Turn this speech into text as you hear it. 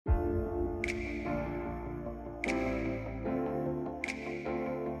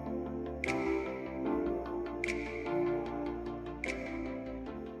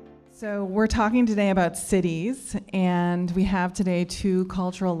So we're talking today about cities, and we have today two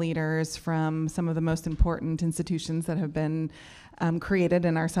cultural leaders from some of the most important institutions that have been created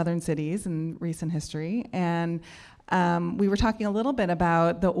in our southern cities in recent history. And we were talking a little bit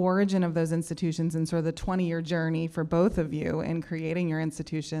about the origin of those institutions and sort of the 20-year journey for both of you in creating your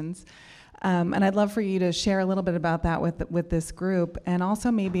institutions. And I'd love for you to share a little bit about that with this group, and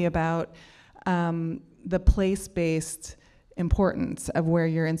also maybe about the place-based importance of where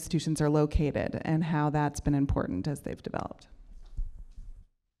your institutions are located and how that's been important as they've developed.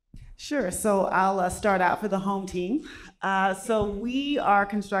 Sure, so I'll start out for the home team. So we are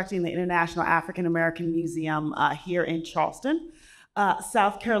constructing the International African American Museum here in Charleston,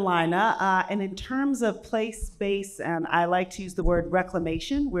 South Carolina. And in terms of place-based, and I like to use the word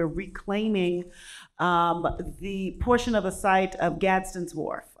reclamation, we're reclaiming the portion of the site of Gadsden's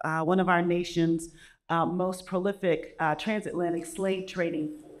Wharf, one of our nation's most prolific transatlantic slave trading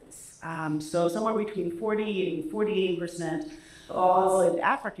ports. So somewhere between 40 and 48% of all enslaved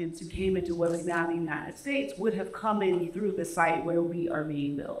Africans who came into what is now the United States would have come in through the site where we are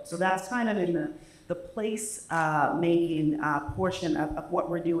being built. So that's kind of in the place making portion of what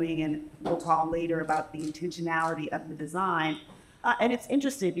we're doing, and we'll talk later about the intentionality of the design. And it's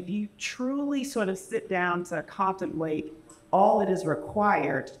interesting, if you truly sort of sit down to contemplate all that is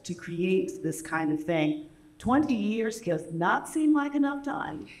required to create this kind of thing, 20 years does not seem like enough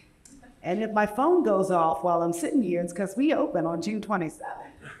time. And if my phone goes off while I'm sitting here, it's because we open on June 27th.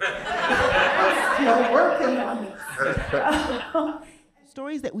 Still working on this.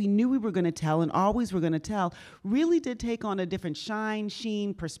 Stories that we knew we were going to tell and always were going to tell really did take on a different shine,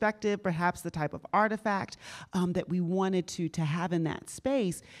 sheen, perspective, perhaps the type of artifact that we wanted to have in that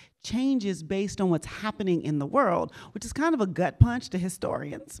space changes based on what's happening in the world, which is kind of a gut punch to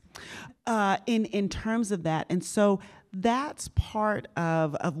historians in terms of that. And so that's part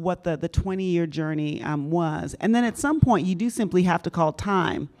of what the 20-year journey was. And then at some point, you do simply have to call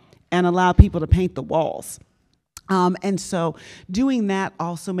time and allow people to paint the walls. And so doing that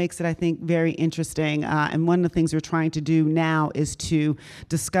also makes it, I think, very interesting. And one of the things we're trying to do now is to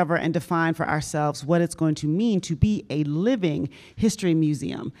discover and define for ourselves what it's going to mean to be a living history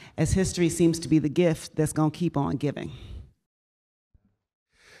museum, as history seems to be the gift that's going to keep on giving.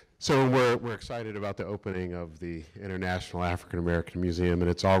 So we're excited about the opening of the International African American Museum,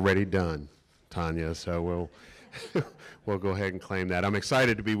 and it's already done, Tonya. So we'll go ahead and claim that. I'm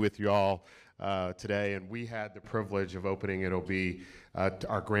excited to be with you all today, and we had the privilege of opening. It'll be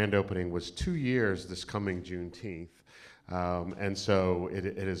our grand opening was 2 years this coming Juneteenth, and so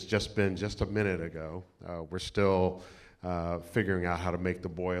it has just been just a minute ago. We're still figuring out how to make the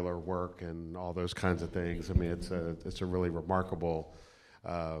boiler work and all those kinds of things. I mean, it's a really remarkable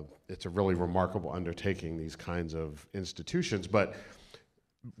undertaking, these kinds of institutions. But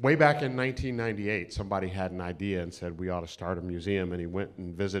way back in 1998, somebody had an idea and said we ought to start a museum, and he went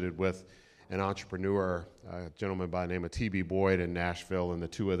and visited with an entrepreneur, a gentleman by the name of T.B. Boyd in Nashville, and the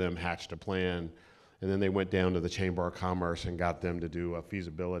two of them hatched a plan. And then they went down to the Chamber of Commerce and got them to do a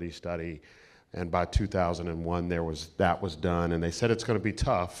feasibility study. And by 2001, that was done. And they said it's going to be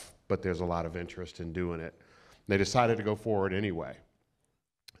tough, but there's a lot of interest in doing it. They decided to go forward anyway.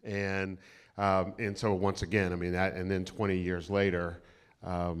 And so once again, I mean, and then 20 years later,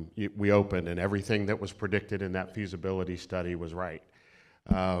 we opened, and everything that was predicted in that feasibility study was right.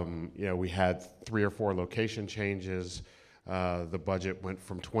 We had 3 or 4 location changes. The budget went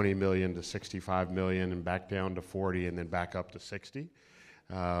from 20 million to 65 million, and back down to 40, and then back up to 60.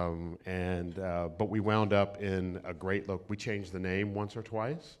 But we wound up in a great we changed the name once or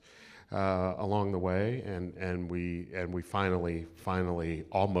twice along the way, and we finally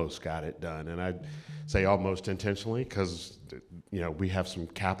almost got it done. And I'd say almost intentionally, because we have some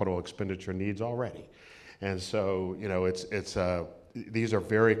capital expenditure needs already, and so these are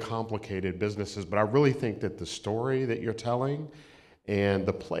very complicated businesses, but I really think that the story that you're telling and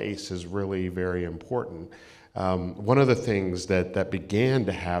the place is really very important. One of the things that began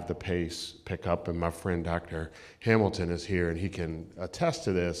to have the pace pick up, and my friend Dr. Hamilton is here and he can attest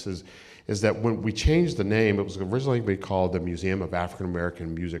to this, is that when we changed the name, it was originally going to be called the Museum of African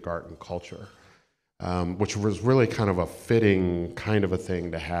American Music, Art, and Culture, which was really kind of a fitting kind of a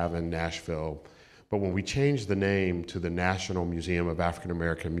thing to have in Nashville. But when we changed the name to the National Museum of African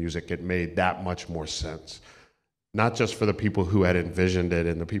American Music, it made that much more sense. Not just for the people who had envisioned it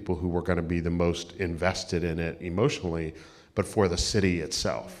and the people who were going to be the most invested in it emotionally, but for the city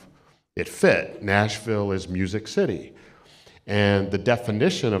itself. It fit. Nashville is Music City. And the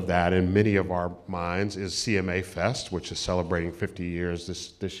definition of that in many of our minds is CMA Fest, which is celebrating 50 years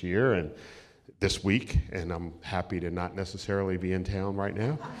this year and this week, and I'm happy to not necessarily be in town right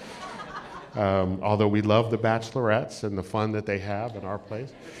now. although we love the bachelorettes and the fun that they have in our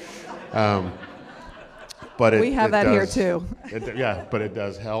place. But we have that here too. Yeah, but it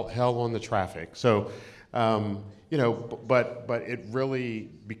does hell on the traffic. So, you know, but it really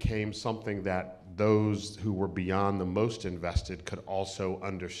became something that those who were beyond the most invested could also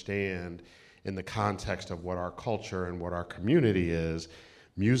understand in the context of what our culture and what our community is.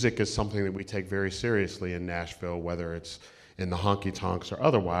 Music is something that we take very seriously in Nashville, whether it's in the honky-tonks or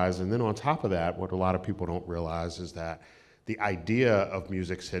otherwise. And then on top of that, what a lot of people don't realize is that the idea of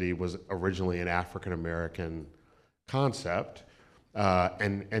Music City was originally an African-American concept,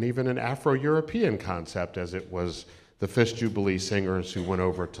 and even an Afro-European concept, as it was the Fish Jubilee singers who went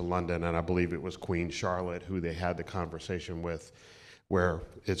over to London, and I believe it was Queen Charlotte who they had the conversation with, where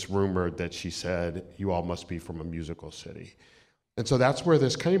it's rumored that she said, "You all must be from a musical city." And so that's where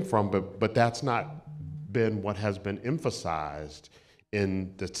this came from, but that's not been what has been emphasized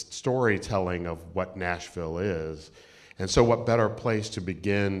in the storytelling of what Nashville is. And so what better place to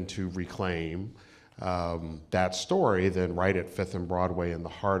begin to reclaim that story than right at 5th and Broadway in the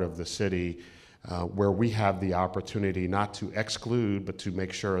heart of the city, where we have the opportunity not to exclude, but to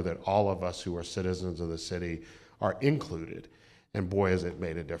make sure that all of us who are citizens of the city are included. And boy, has it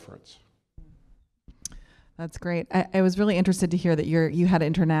made a difference. That's great. I was really interested to hear that you had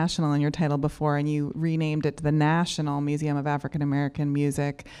international in your title before, and you renamed it to the National Museum of African American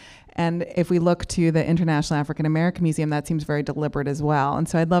Music. And if we look to the International African American Museum, that seems very deliberate as well. And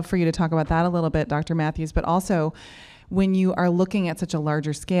so I'd love for you to talk about that a little bit, Dr. Matthews, but also when you are looking at such a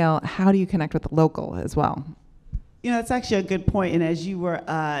larger scale, how do you connect with the local as well? You know, that's actually a good point. And as you were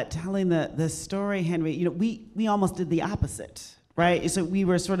telling the story, Henry, you know, we almost did the opposite. Right, so we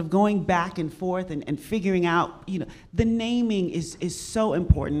were sort of going back and forth and figuring out, you know, the naming is so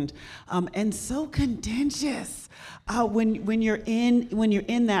important and so contentious when you're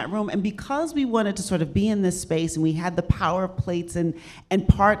in that room. And because we wanted to sort of be in this space, and we had the power of plates, and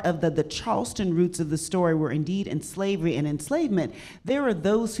part of the Charleston roots of the story were indeed in slavery and enslavement, there are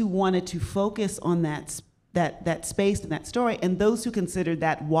those who wanted to focus on that space and that story, and those who considered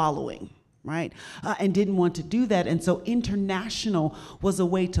that wallowing. Right, and didn't want to do that. And so international was a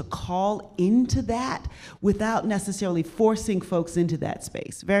way to call into that without necessarily forcing folks into that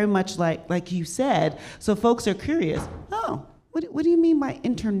space. Very much like you said, so folks are curious, oh, what do you mean by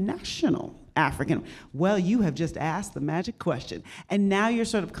international African? Well, you have just asked the magic question. And now you're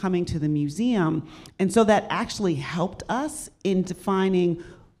sort of coming to the museum. And so that actually helped us in defining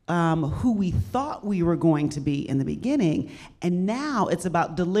who we thought we were going to be in the beginning, and now it's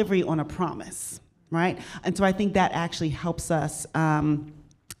about delivery on a promise, right? And so I think that actually helps us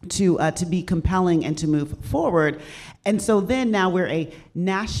to be compelling and to move forward. And so then now we're a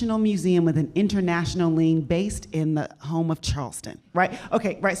national museum with an international lean based in the home of Charleston, right?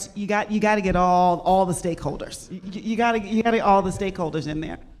 Okay, right. So you got to get all the stakeholders. You got to get all the stakeholders in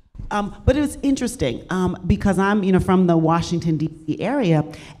there. But it was interesting because I'm, you know, from the Washington, D.C. area,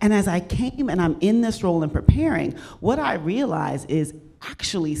 and as I came and I'm in this role and preparing, what I realized is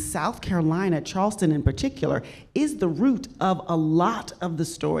actually South Carolina, Charleston in particular, is the root of a lot of the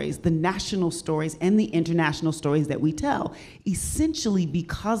stories, the national stories and the international stories that we tell, essentially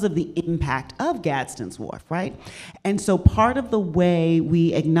because of the impact of Gadsden's Wharf, right? And so part of the way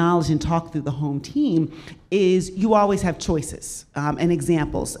we acknowledge and talk through the home team is you always have choices and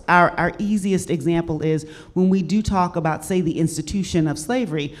examples. Our easiest example is when we do talk about, say, the institution of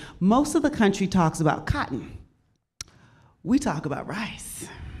slavery, most of the country talks about cotton. We talk about rice.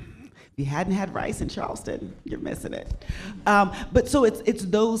 If you hadn't had rice in Charleston, you're missing it. But so it's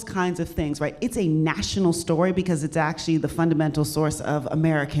those kinds of things, right? It's a national story because it's actually the fundamental source of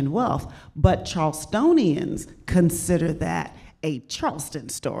American wealth, but Charlestonians consider that a Charleston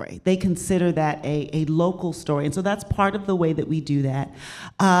story. They consider that a local story. And so that's part of the way that we do that.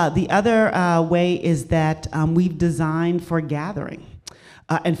 The other way is that we've designed for gathering.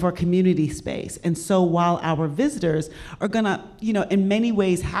 And for community space. And so while our visitors are gonna, you know, in many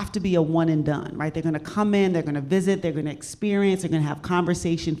ways have to be a one and done, right? They're gonna come in, they're gonna visit, they're gonna experience, they're gonna have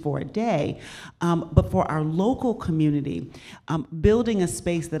conversation for a day. But for our local community, building a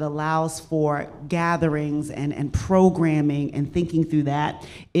space that allows for gatherings and programming and thinking through that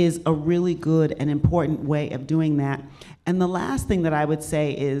is a really good and important way of doing that. And the last thing that I would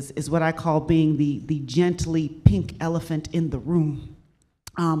say is what I call being the gently pink elephant in the room.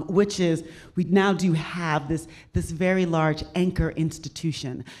 which is we now do have this very large anchor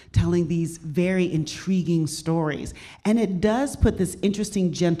institution telling these very intriguing stories. And it does put this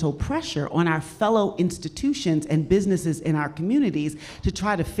interesting gentle pressure on our fellow institutions and businesses in our communities to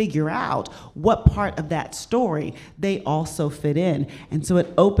try to figure out what part of that story they also fit in. And so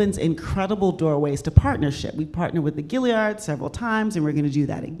it opens incredible doorways to partnership. We partnered with the Gaillard several times, and we're going to do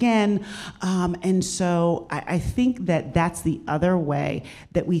that again. And so I think that that's the other way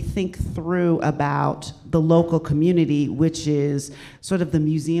that we think through about the local community, which is sort of the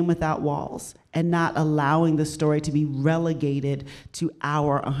museum without walls, and not allowing the story to be relegated to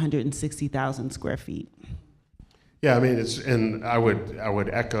our 160,000 square feet. Yeah, I mean, and I would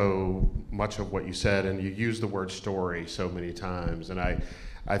echo much of what you said, and you use the word story so many times, and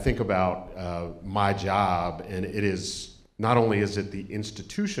I think about my job, and it is, not only is it the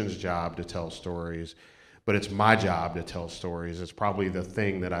institution's job to tell stories, but it's my job to tell stories. It's probably the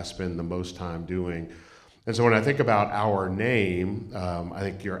thing that I spend the most time doing. And so when I think about our name, I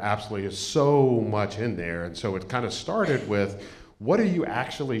think you're absolutely, there's so much in there. And so it kind of started with, what are you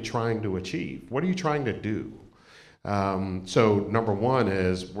actually trying to achieve? What are you trying to do? So number one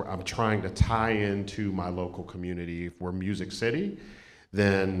is I'm trying to tie into my local community. If we're Music City,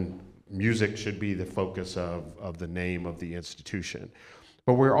 then music should be the focus of the name of the institution.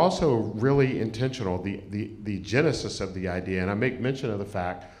 But we're also really intentional. The genesis of the idea, and I make mention of the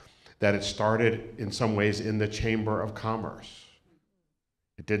fact that it started in some ways in the Chamber of Commerce.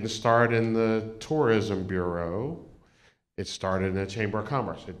 It didn't start in the Tourism Bureau. It started in the Chamber of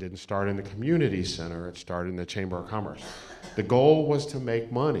Commerce. It didn't start in the community center. It started in the Chamber of Commerce. The goal was to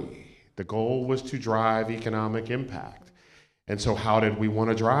make money. The goal was to drive economic impact. And so how did we want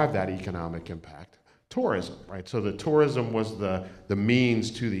to drive that economic impact? Tourism, right? So the tourism was the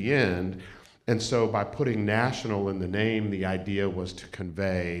means to the end. And so by putting national in the name, the idea was to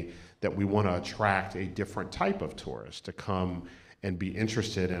convey that we want to attract a different type of tourist to come and be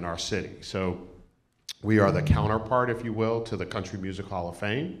interested in our city. So we are the counterpart, if you will, to the Country Music Hall of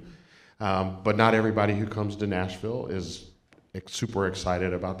Fame. But not everybody who comes to Nashville is super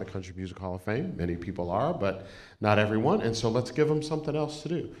excited about the Country Music Hall of Fame. Many people are, but not everyone. And so let's give them something else to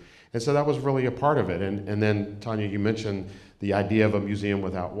do. And so that was really a part of it. And then, Tonya, you mentioned the idea of a museum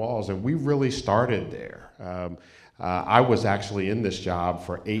without walls, and we really started there. I was actually in this job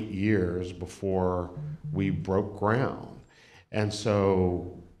for 8 years before we broke ground. And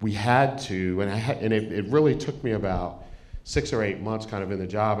so we had to, and it really took me about 6 or 8 months kind of in the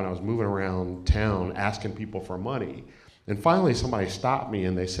job, and I was moving around town asking people for money. And finally somebody stopped me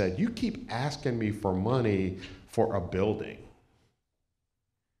and they said, "You keep asking me for money for a building,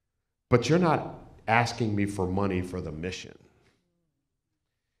 but you're not asking me for money for the mission.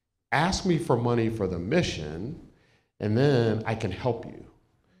 Ask me for money for the mission, and then I can help you.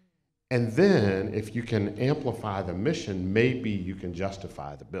 And then if you can amplify the mission, maybe you can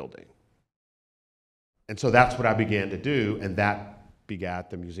justify the building." And so that's what I began to do, and that begat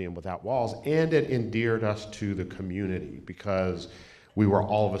the Museum Without Walls, and it endeared us to the community because we were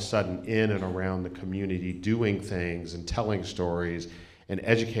all of a sudden in and around the community doing things and telling stories and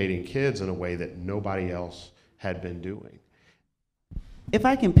educating kids in a way that nobody else had been doing. If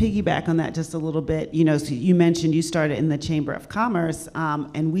I can piggyback on that just a little bit, you know, so you mentioned you started in the Chamber of Commerce,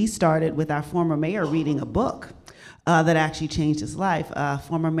 and we started with our former mayor reading a book that actually changed his life.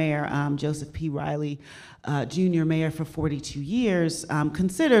 Former Mayor Joseph P. Riley, Jr., mayor for 42 years,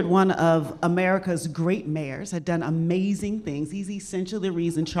 considered one of America's great mayors, had done amazing things. He's essentially the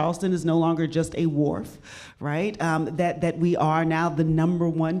reason Charleston is no longer just a wharf, right? That we are now the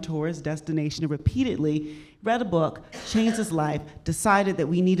 #1 tourist destination repeatedly. Read a book, changed his life, decided that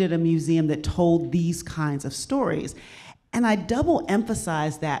we needed a museum that told these kinds of stories. And I double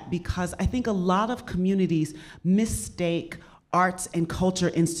emphasize that because I think a lot of communities mistake arts and culture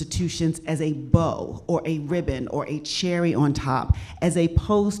institutions as a bow or a ribbon or a cherry on top, as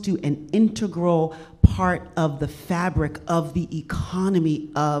opposed to an integral part of the fabric of the economy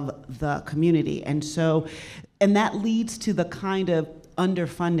of the community. And that leads to the kind of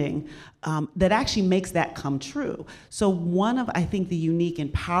underfunding that actually makes that come true. So one of, I think, the unique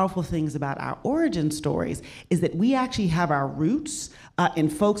and powerful things about our origin stories is that we actually have our roots in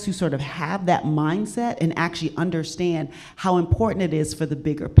folks who sort of have that mindset and actually understand how important it is for the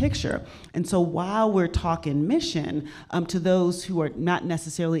bigger picture. And so while we're talking mission, to those who are not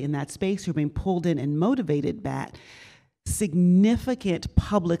necessarily in that space, who are being pulled in and motivated by it, significant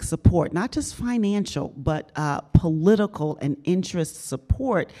public support, not just financial, but political and interest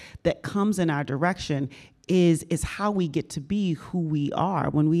support that comes in our direction is how we get to be who we are.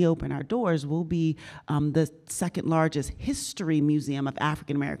 When we open our doors, we'll be the second largest history museum of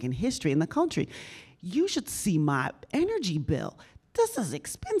African American history in the country. You should see my energy bill. This is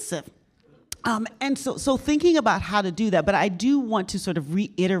expensive. And so thinking about how to do that, but I do want to sort of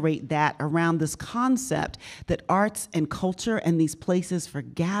reiterate that around this concept that arts and culture and these places for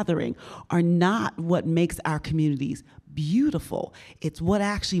gathering are not what makes our communities beautiful. It's what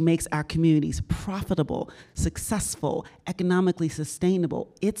actually makes our communities profitable, successful, economically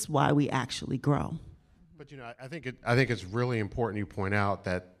sustainable. It's why we actually grow. But I think it's really important you point out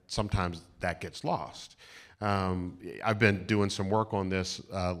that sometimes that gets lost. I've been doing some work on this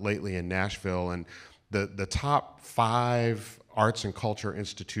lately in Nashville, and the top 5 arts and culture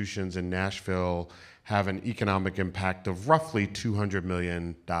institutions in Nashville have an economic impact of roughly $200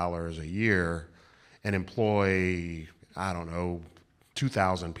 million a year and employ, I don't know,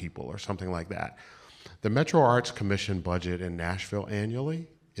 2,000 people or something like that. The Metro Arts Commission budget in Nashville annually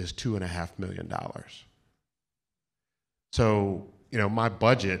is $2.5 million. So, my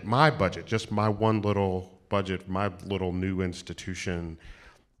budget, just my one little budget, my little new institution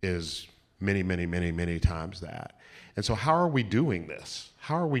is many, many, many, many times that. And so how are we doing this?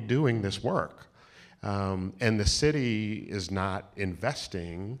 How are we doing this work? And the city is not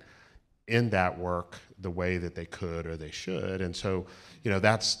investing in that work the way that they could or they should. And so,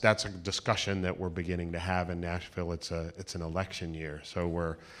 that's a discussion that we're beginning to have in Nashville. It's an election year, so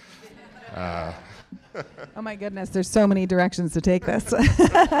we're oh my goodness, there's so many directions to take this.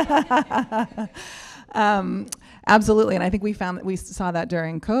 Absolutely, and I think we saw that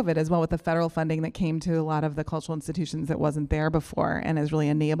during COVID as well with the federal funding that came to a lot of the cultural institutions that wasn't there before, and has really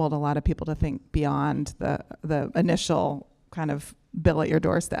enabled a lot of people to think beyond the initial kind of bill at your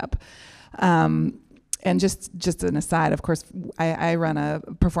doorstep. And just an aside, of course, I run a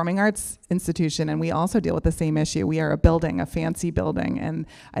performing arts institution, and we also deal with the same issue. We are a fancy building, and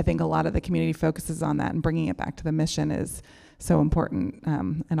I think a lot of the community focuses on that, and bringing it back to the mission is so important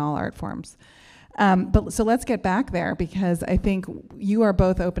in all art forms. So let's get back there, because I think you are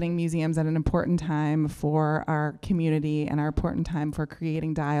both opening museums at an important time for our community and our important time for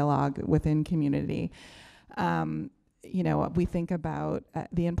creating dialogue within community. We think about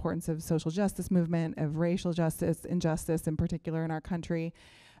the importance of social justice movement, of racial justice, injustice in particular in our country.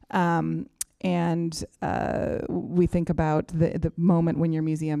 And we think about the moment when your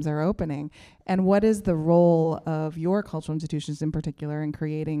museums are opening. And what is the role of your cultural institutions in particular in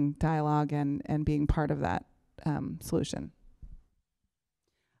creating dialogue and being part of that solution?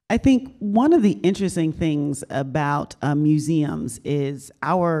 I think one of the interesting things about museums is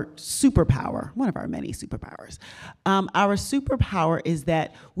our superpower, one of our many superpowers. Our superpower is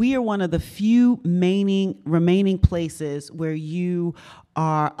that we are one of the few remaining places where you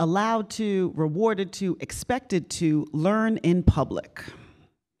are allowed to, rewarded to, expected to learn in public,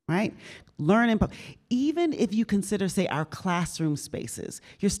 right? Learn in public. Even if you consider, say, our classroom spaces,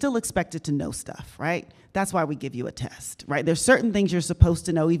 you're still expected to know stuff, right? That's why we give you a test, right? There's certain things you're supposed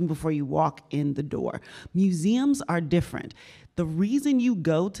to know even before you walk in the door. Museums are different. The reason you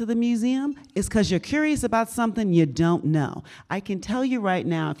go to the museum is because you're curious about something you don't know. I can tell you right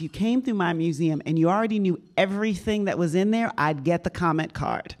now, if you came through my museum and you already knew everything that was in there, I'd get the comment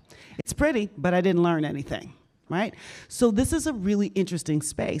card. It's pretty, but I didn't learn anything. Right? So this is a really interesting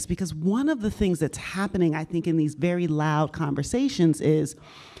space, because one of the things that's happening, I think, in these very loud conversations is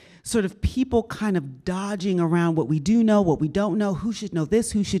sort of people kind of dodging around what we do know, what we don't know, who should know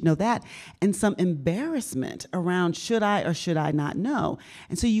this, who should know that, and some embarrassment around should I or should I not know.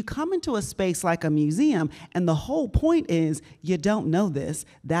 And so you come into a space like a museum, and the whole point is you don't know this,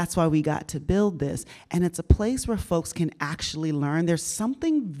 that's why we got to build this. And it's a place where folks can actually learn. There's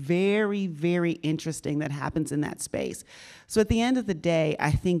something very, very interesting that happens in that space. So at the end of the day, I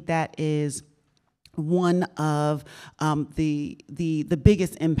think that is one of the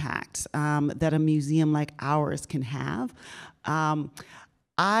biggest impacts that a museum like ours can have.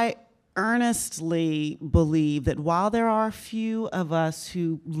 I earnestly believe that while there are a few of us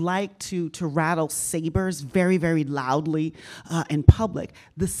who like to rattle sabers very, very loudly in public,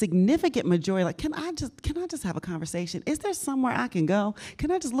 the significant majority, like, can I just have a conversation? Is there somewhere I can go?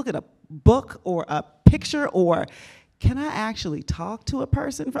 Can I just look at a book or a picture, or can I actually talk to a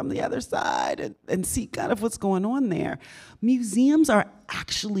person from the other side and see kind of what's going on there? Museums are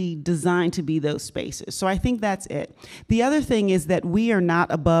actually designed to be those spaces. So I think that's it. The other thing is that we are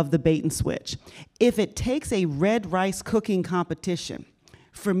not above the bait and switch. If it takes a red rice cooking competition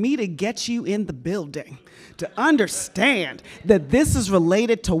for me to get you in the building to understand that this is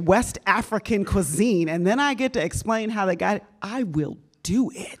related to West African cuisine, and then I get to explain how they got it, I will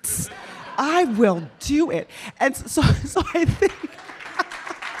do it. I will do it. And so I think,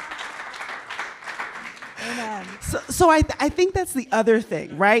 So I think that's the other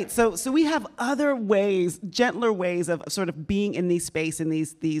thing, right? So we have other ways, gentler ways of sort of being in these space and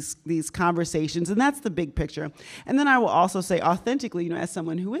these conversations, and that's the big picture. And then I will also say authentically, as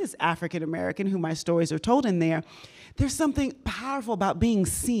someone who is African American, who my stories are told in there, there's something powerful about being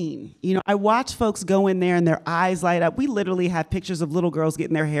seen. I watch folks go in there and their eyes light up. We literally have pictures of little girls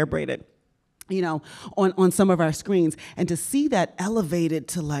getting their hair braided, on some of our screens, and to see that elevated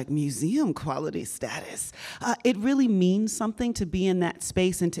to like museum quality status, it really means something to be in that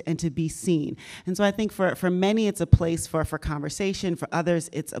space and to be seen. And so I think for many, it's a place for conversation. For others,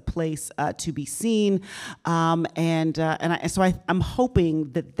 it's a place to be seen. So I'm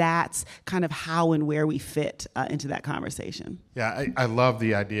hoping that that's kind of how and where we fit into that conversation. Yeah, I love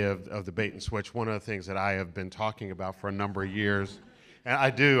the idea of the bait and switch. One of the things that I have been talking about for a number of years, and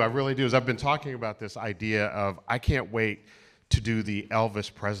I really do, is I've been talking about this idea of I can't wait to do the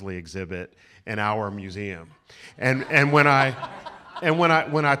Elvis Presley exhibit in our museum. And when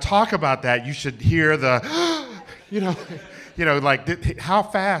I talk about that, you should hear the, like how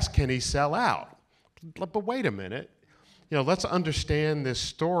fast can he sell out? But wait a minute. Let's understand this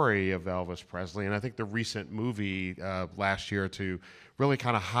story of Elvis Presley. And I think the recent movie last year or two really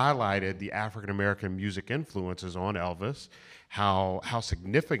kind of highlighted the African-American music influences on Elvis, how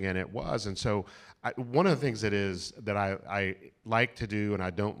significant it was. And so one of the things that I like to do and I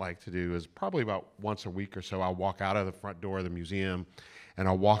don't like to do is probably about once a week or so, I'll walk out of the front door of the museum and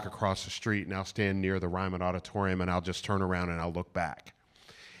I'll walk across the street and I'll stand near the Ryman Auditorium and I'll just turn around and I'll look back.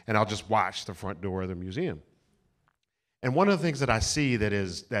 And I'll just watch the front door of the museum. And one of the things that I see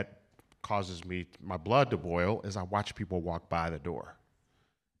that causes my blood to boil is I watch people walk by the door,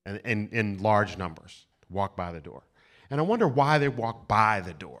 and in large numbers, walk by the door. And I wonder why they walk by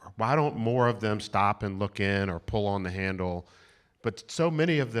the door. Why don't more of them stop and look in or pull on the handle? But so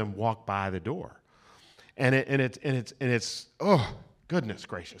many of them walk by the door. And it's oh, goodness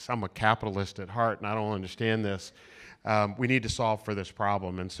gracious, I'm a capitalist at heart and I don't understand this. We need to solve for this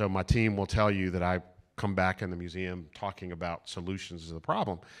problem. And so my team will tell you that I come back in the museum talking about solutions to the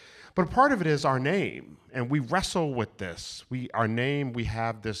problem. But a part of it is our name, and we wrestle with this. Our name, we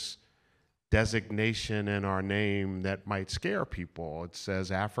have this designation in our name that might scare people. It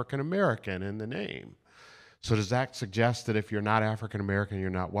says African American in the name. So does that suggest that if you're not African American, you're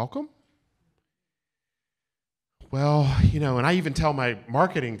not welcome? Well, and I even tell my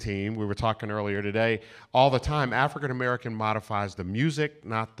marketing team, we were talking earlier today, all the time, African American modifies the music,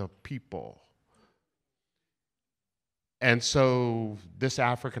 not the people. And so this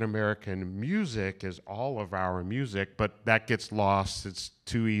African-American music is all of our music, but that gets lost. It's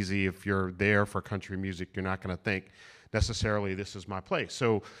too easy. If you're there for country music, you're not going to think necessarily this is my place.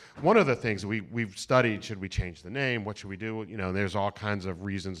 So one of the things we've studied, should we change the name? What should we do? There's all kinds of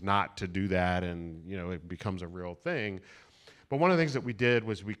reasons not to do that, and it becomes a real thing. But one of the things that we did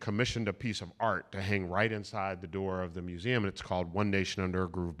was we commissioned a piece of art to hang right inside the door of the museum, and it's called One Nation Under a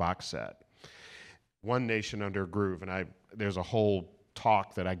Groove box set. One Nation Under a Groove, and there's a whole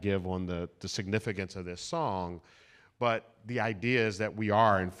talk that I give on the significance of this song, but the idea is that we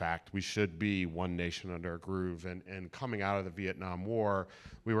should be one nation under a groove, and coming out of the Vietnam War,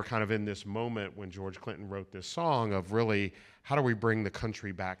 we were kind of in this moment when George Clinton wrote this song of really, how do we bring the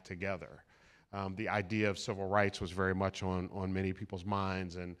country back together? The idea of civil rights was very much on many people's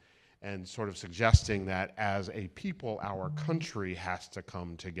minds, and sort of suggesting that as a people, our country has to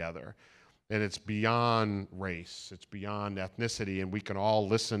come together. And it's beyond race, it's beyond ethnicity, and we can all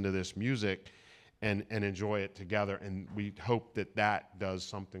listen to this music and enjoy it together. And we hope that does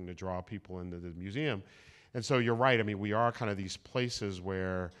something to draw people into the museum. And so you're right, we are kind of these places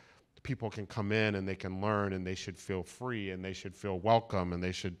where people can come in and they can learn, and they should feel free, and they should feel welcome, and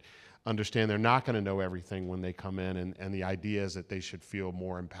they should understand they're not going to know everything when they come in, and the idea is that they should feel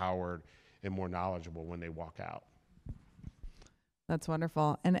more empowered and more knowledgeable when they walk out. That's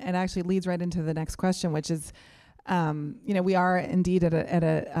wonderful, and actually leads right into the next question, which is, we are indeed at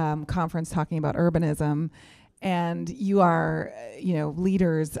a conference talking about urbanism, and you are,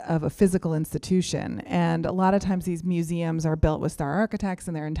 leaders of a physical institution, and a lot of times these museums are built with star architects,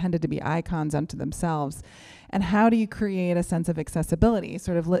 and they're intended to be icons unto themselves. And how do you create a sense of accessibility,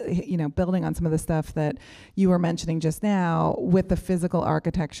 sort of, building on some of the stuff that you were mentioning just now with the physical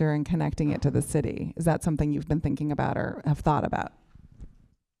architecture and connecting it to the city? Is that something you've been thinking about or have thought about?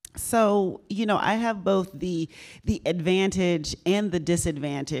 So, I have both the advantage and the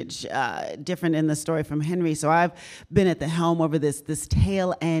disadvantage, different in the story from Henry. So I've been at the helm over this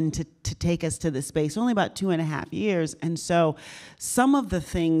tail end to take us to this space, only about 2.5 years. And so some of the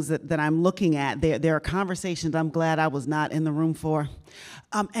things that I'm looking at, there are conversations I'm glad I was not in the room for.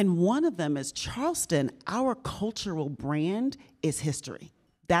 And one of them is Charleston, our cultural brand is history.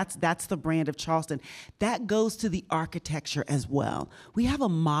 That's the brand of Charleston. That goes to the architecture as well. We have a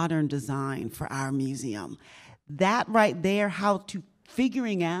modern design for our museum. That right there,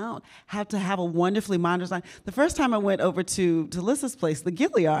 figuring out how to have a wonderfully modern design. The first time I went over to Lissa's place, the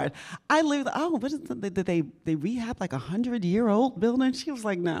Gaillard, I lived, what is it, did they rehab like 100-year-old building? She was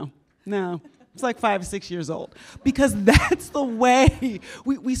like, no. It's like 5 or 6 years old, because that's the way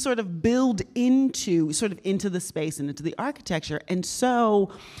we sort of build into the space and into the architecture. And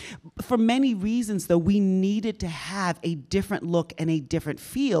so for many reasons, though, we needed to have a different look and a different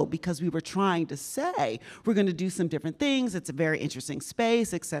feel, because we were trying to say we're going to do some different things. It's a very interesting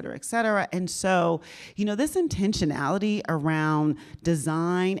space, et cetera, et cetera. And so, this intentionality around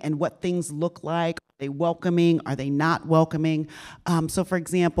design and what things look like. Are they welcoming? Are they not welcoming? So for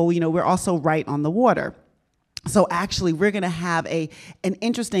example, we're also right on the water. So actually, we're going to have an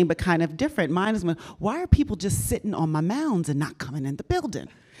interesting but kind of different mind. Why are people just sitting on my mounds and not coming in the building?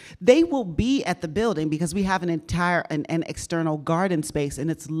 They will be at the building because we have an entire an external garden space, and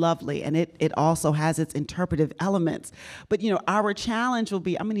it's lovely, and it also has its interpretive elements. But our challenge will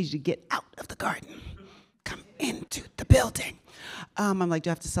be, I'm going to need you to get out of the garden, come into the building. I'm like, do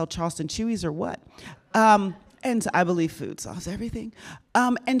I have to sell Charleston Chewies or what? And so I believe food solves everything.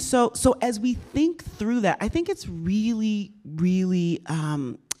 And so as we think through that, I think it's really, really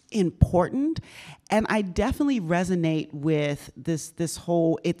important. And I definitely resonate with this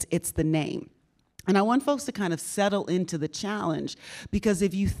whole, it's the name. And I want folks to kind of settle into the challenge, because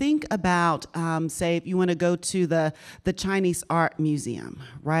if you think about, say, if you want to go to the Chinese Art Museum,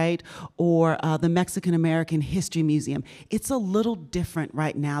 right, or the Mexican American History Museum, it's a little different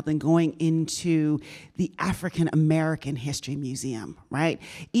right now than going into the African American History Museum, right?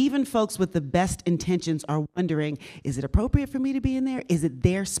 Even folks with the best intentions are wondering, is it appropriate for me to be in there? Is it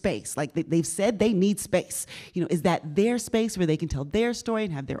their space? Like they've said they need space. Is that their space where they can tell their story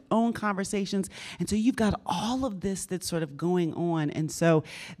and have their own conversations? And so you've got all of this that's sort of going on. And so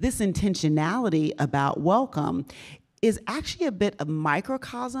this intentionality about welcome is actually a bit of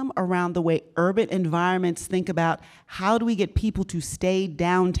microcosm around the way urban environments think about how do we get people to stay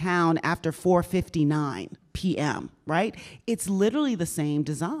downtown after 4:59 p.m., right? It's literally the same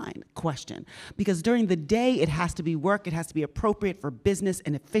design question, because during the day it has to be work, it has to be appropriate for business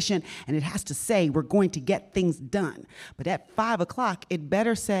and efficient, and it has to say we're going to get things done. But at 5 o'clock, it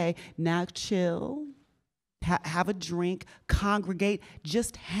better say, now chill, have a drink, congregate,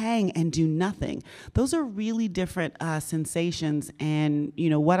 just hang and do nothing. Those are really different sensations. And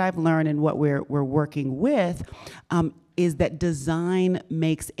what I've learned and what we're working with is that design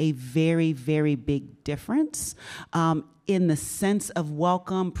makes a very, very big difference in the sense of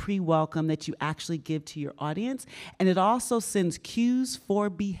welcome, pre-welcome that you actually give to your audience. And it also sends cues for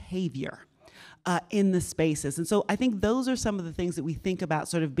behavior in the spaces. And so I think those are some of the things that we think about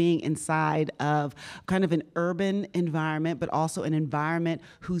sort of being inside of kind of an urban environment, but also an environment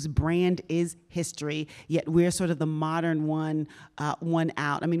whose brand is history, yet we're sort of the modern one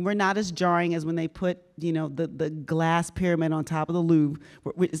out. I mean, we're not as jarring as when they put, the glass pyramid on top of the Louvre.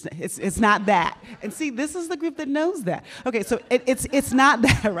 It's not that. And see, this is the group that knows that. Okay, so it's not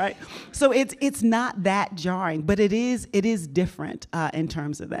that, right? So it's not that jarring, but it is different in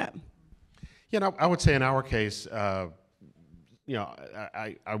terms of that. I would say in our case, I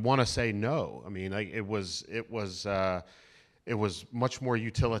want to say no. I mean, it was much more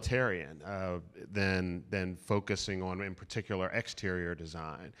utilitarian than focusing on, in particular, exterior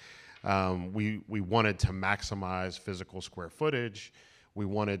design. We wanted to maximize physical square footage. We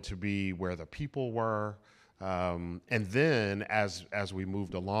wanted to be where the people were, and then as we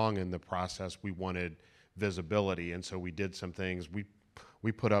moved along in the process, we wanted visibility, and so we did some things.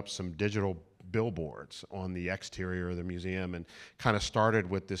 We put up some digital billboards on the exterior of the museum, and kind of started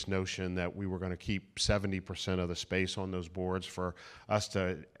with this notion that we were going to keep 70% of the space on those boards for us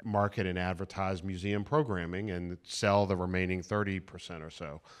to market and advertise museum programming, and sell the remaining 30% or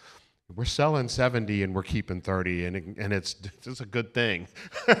so. We're selling 70 and we're keeping 30, and it's a good thing.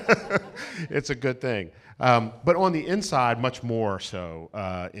 It's a good thing. But on the inside, much more so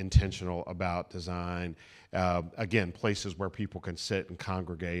intentional about design. Again, places where people can sit and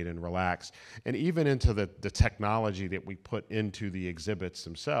congregate and relax, and even into the technology that we put into the exhibits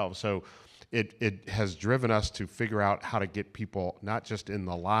themselves. So it has driven us to figure out how to get people not just in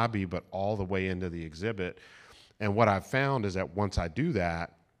the lobby, but all the way into the exhibit. And what I've found is that once I do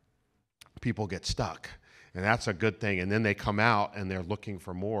that, people get stuck. And that's a good thing. And then they come out and they're looking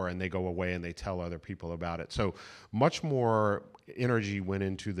for more, and they go away and they tell other people about it. So much more energy went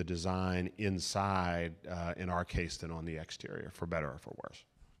into the design inside, in our case, than on the exterior, for better or for worse.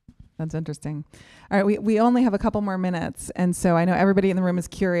 That's interesting. All right, we only have a couple more minutes, and so I know everybody in the room is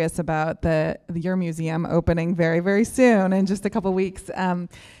curious about your museum opening very, very soon, in just a couple weeks.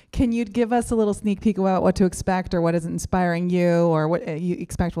 Can you give us a little sneak peek about what to expect, or what is inspiring you, or what you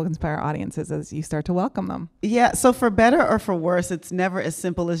expect will inspire audiences as you start to welcome them? Yeah, so for better or for worse, it's never as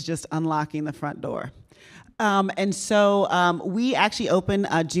simple as just unlocking the front door. And so we actually open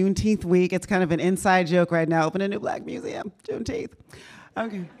Juneteenth week. It's kind of an inside joke right now. Open a new Black museum, Juneteenth.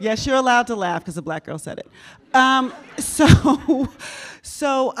 Okay. Yes, you're allowed to laugh because a Black girl said it.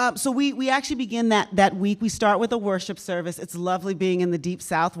 So we actually begin that week. We start with a worship service. It's lovely being in the Deep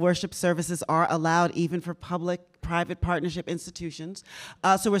South. Worship services are allowed even for public-private partnership institutions.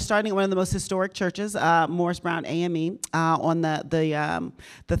 So we're starting at one of the most historic churches, Morris Brown AME, on the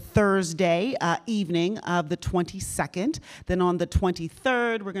Thursday evening of the 22nd. Then on the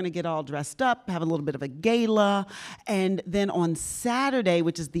 23rd, we're going to get all dressed up, have a little bit of a gala, and then on Saturday,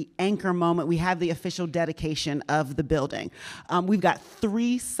 which is the anchor moment, we have the official dedication of the building. We've got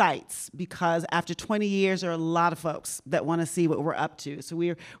 3 sites because after 20 years, there are a lot of folks that want to see what we're up to. So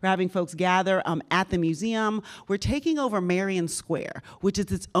we're having folks gather at the museum. We're taking over Marion Square, which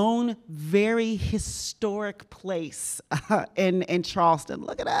is its own very historic place in Charleston.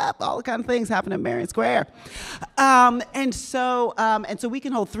 Look it up, all the kind of things happen in Marion Square. And so we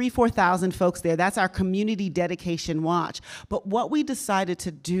can hold 4,000 folks there. That's our community dedication watch. But what we decided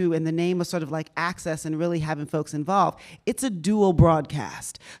to do in the name of sort of like access and really having folks involved, it's a dual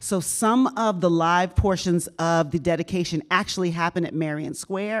broadcast. So some of the live portions of the dedication actually happen at Marion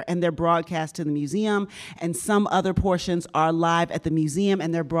Square, and they're broadcast to the museum, and some other portions are live at the museum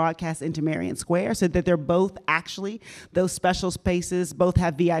and they're broadcast into Marion Square, so that they're both actually those special spaces, both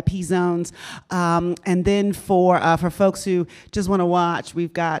have VIP zones. And then for folks who just want to watch,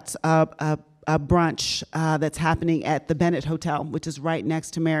 we've got a brunch that's happening at the Bennett Hotel, which is right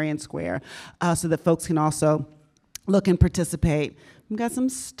next to Marion Square, so that folks can also look and participate. We've got some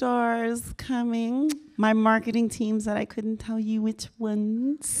stars coming. My marketing teams that I couldn't tell you which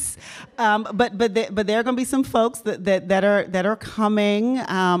ones, but there are going to be some folks that are coming.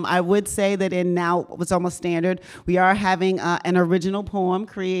 I would say that in now what's almost standard, we are having an original poem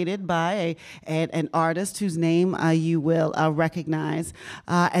created by an artist whose name you will recognize,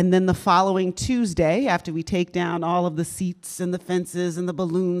 and then the following Tuesday, after we take down all of the seats and the fences and the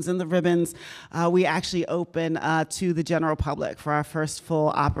balloons and the ribbons, we actually open to the general public for our first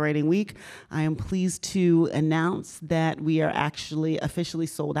full operating week. I am pleased to announce that we are actually officially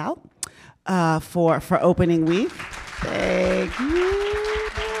sold out for opening week. Thank you.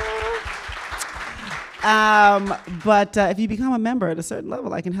 But if you become a member at a certain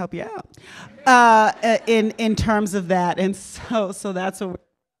level, I can help you out in terms of that. And so that's what we're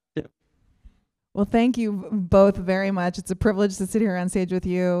doing. Well, thank you both very much. It's a privilege to sit here on stage with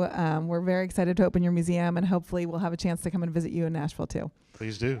you. We're very excited to open your museum, and hopefully we'll have a chance to come and visit you in Nashville too.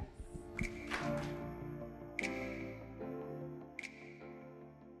 Please do.